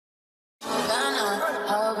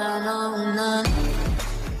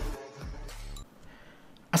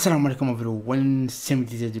Assalamu alaikum everyone,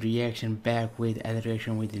 Samir reaction back with a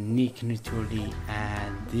reaction with Nittoli,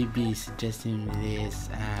 and they be suggesting this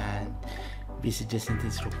and be suggesting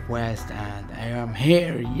this request, and I am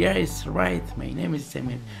here. Yes, right, my name is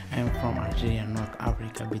Samir. I am from Algeria, North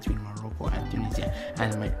Africa, between Morocco and Tunisia,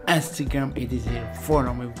 and my Instagram it is here.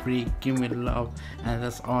 Follow me, free, give me love, and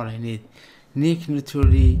that's all I need.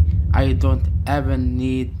 Nittoli, I don't even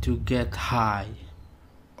need to get high.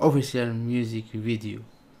 Official music video.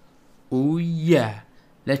 Oh yeah,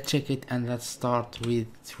 let's check it and let's start with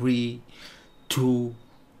 3, 2,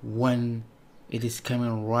 1. It is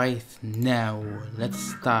coming right now. Let's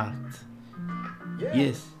start.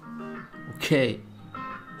 Yes. Okay.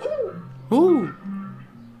 Who?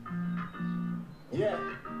 Yeah.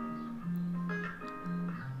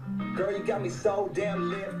 Girl, you got me so damn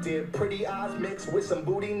lifted. Pretty eyes mixed with some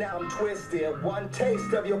booty, now I'm twisted. One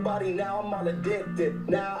taste of your body, now I'm all addicted.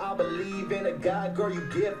 Now I believe in a God, girl, you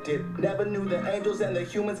gifted. Never knew the angels and the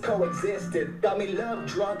humans coexisted. Got me love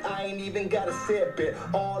drunk, I ain't even gotta sip it.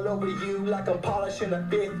 All over you like I'm polishing a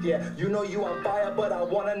fifth, yeah. You know you on fire, but I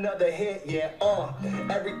want another hit, yeah.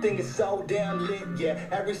 Everything is so damn lit, yeah.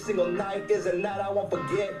 Every single night is a night I won't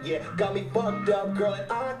forget, yeah. Got me fucked up, girl, and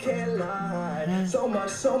I can't lie. So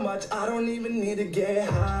much, I don't even need to get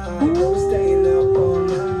high. We're staying up all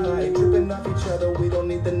night, tripping off each other, we don't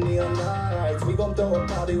need the neon lights. We gon' throw a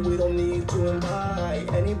party, we don't need to invite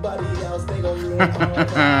anybody else, they gon' ruin our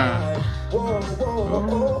life. Whoa, whoa,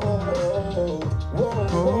 whoa, whoa,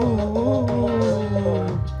 whoa.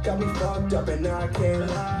 Got me fucked up and I can't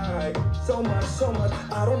lie. So much,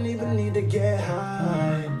 I don't even need to get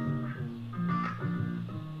high.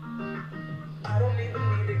 I don't even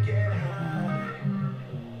need to get high.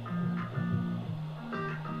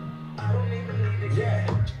 Yeah,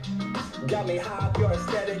 got me high, pure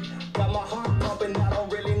aesthetic. Got my heart pumping, I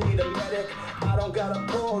don't really need a medic. I don't got a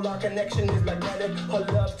pull, our connection is magnetic. Her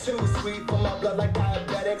love too sweet for my blood like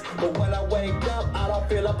diabetics. But when I wake up, I don't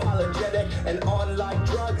feel apologetic. And on like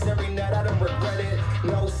drugs, every night I don't regret it.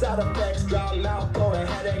 No side effects, dry mouth or a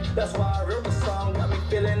headache. That's why I wrote the song, got me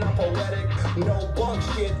feeling I'm poetic. No bunk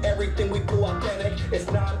shit, everything we do authentic.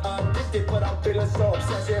 It's not addicted, but I'm feeling so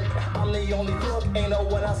obsessive. I'm the only hook, ain't no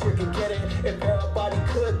one else here can get it. If everybody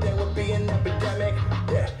could, there would be an epidemic.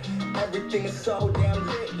 Yeah, everything is so damn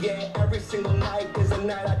lit, yeah. Every single night is a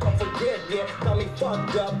night I can't forget, yeah. Got me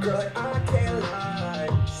fucked up, girl, and I can't lie.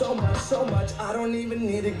 So much, I don't even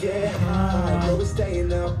need to get high. Girl, we're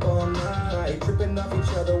staying up all night, tripping off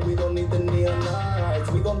each other, we don't need the neon lights.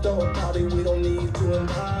 We gon' throw a party, we don't need to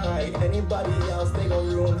invite anybody else, they gon'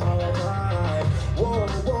 ruin our life. Whoa,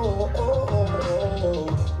 whoa, oh, oh,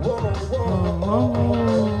 whoa, whoa,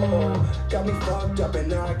 oh. Got me fucked up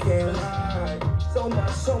and I can't lie.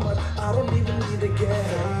 So much, I don't even need to get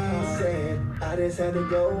high. Said, I just had to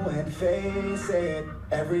go and face it.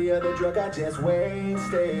 Every other drug I just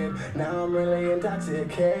wasted. Now I'm really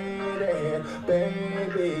intoxicated.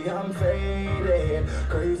 Baby, I'm faded.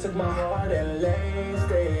 Girl, you took my heart and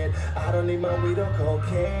laced it. I don't need my weed or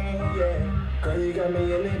cocaine, yeah. Girl, you got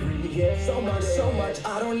me in it, yeah. So much,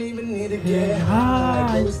 I don't even need to get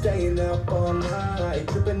high. Girl, we're staying up all night,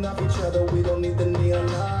 tripping off each other, we don't need the neon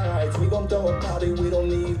lights. We gon' throw a party, we don't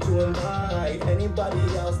need to invite anybody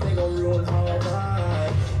else, they gon' ruin our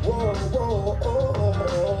life. Whoa, whoa, oh,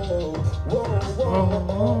 oh, whoa,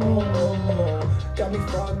 whoa. Got me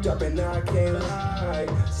fucked up and I can't lie.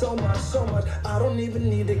 So much, I don't even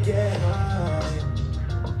need to get high.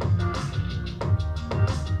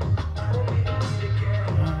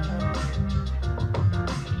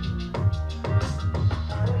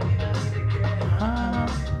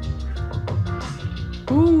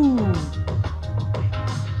 Ooh.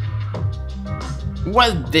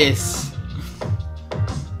 What's this?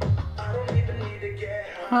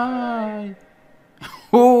 Hi.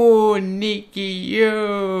 Oh, Nicky,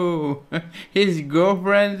 you. His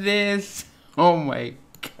girlfriend this. Oh my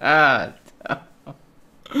god.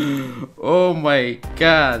 Oh my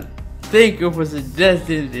god. Thank you for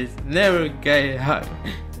suggesting this. Never get high.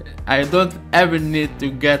 I don't ever need to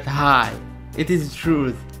get high. It is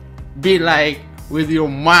truth. Be like with your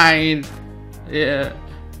mind.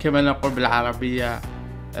 كما نقول بالعربية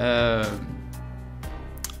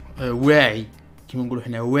واعي. كما نقول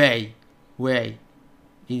احنا واعي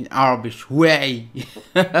in Arabic واعي.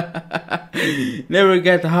 Never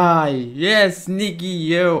get high. Yes, Nicky,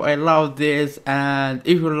 yo, I love this. And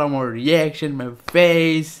if you love more reaction, my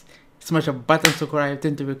face, smash a button, subscribe,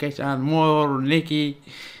 notification, and more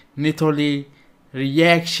Nittoli.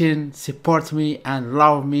 reaction, support me and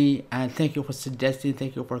love me, and thank you for suggesting,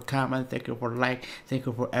 thank you for comment, thank you for like, thank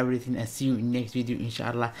you for everything, and see you in next video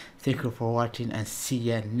inshallah. Thank you for watching and see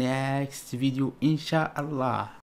you next video inshallah.